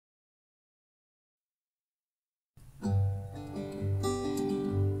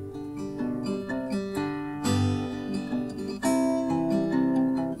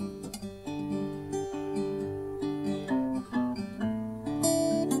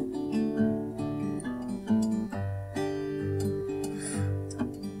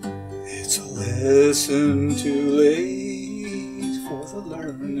listen too late for the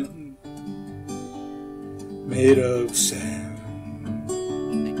learning, made of sand,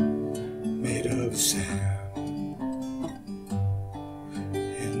 made of sand.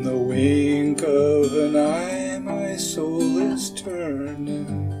 In the wink of an eye my soul is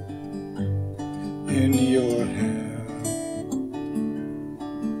turning in your hand,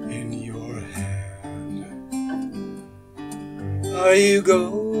 in your hand. Are you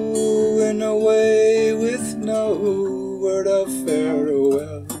going away with no word of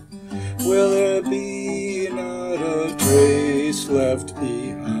farewell? Will there be not a trace left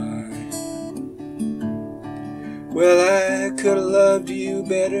behind? Well, I could have loved you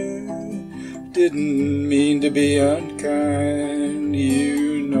better, didn't mean to be unkind.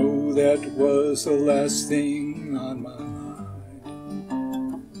 You know that was the last thing on my mind.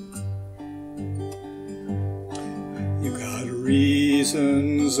 You got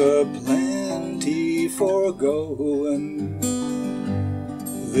reasons aplenty for going,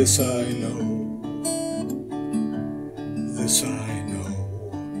 this I know, this I know.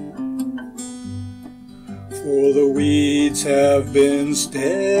 For the weeds have been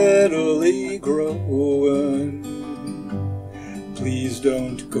steadily growing. Please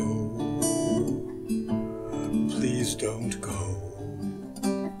don't go, please don't go.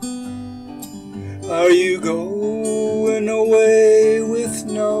 Are you going away with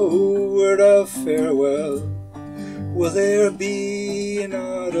no word of farewell? Will there be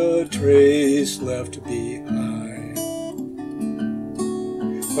not a trace left behind?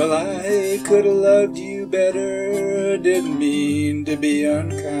 Well, I could have loved you better, didn't mean to be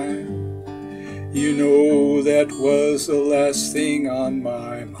unkind. You know that was the last thing on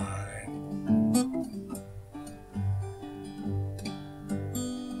my mind.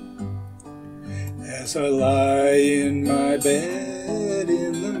 As I lie in my bed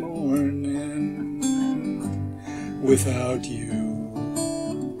in the morning, without you,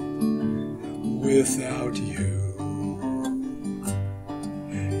 without you.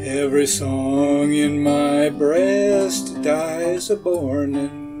 Every song in my breast dies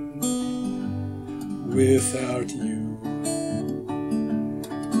a-bornin', without you,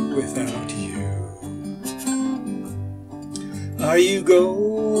 without you. Are you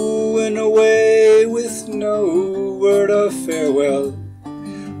going away with no word of farewell?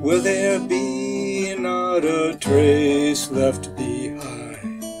 Will there be not a trace left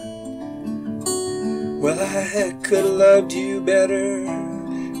behind? Well, I could have loved you better,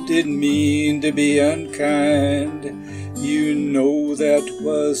 didn't mean to be unkind. You know that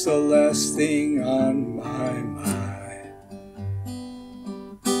was the last thing on my mind.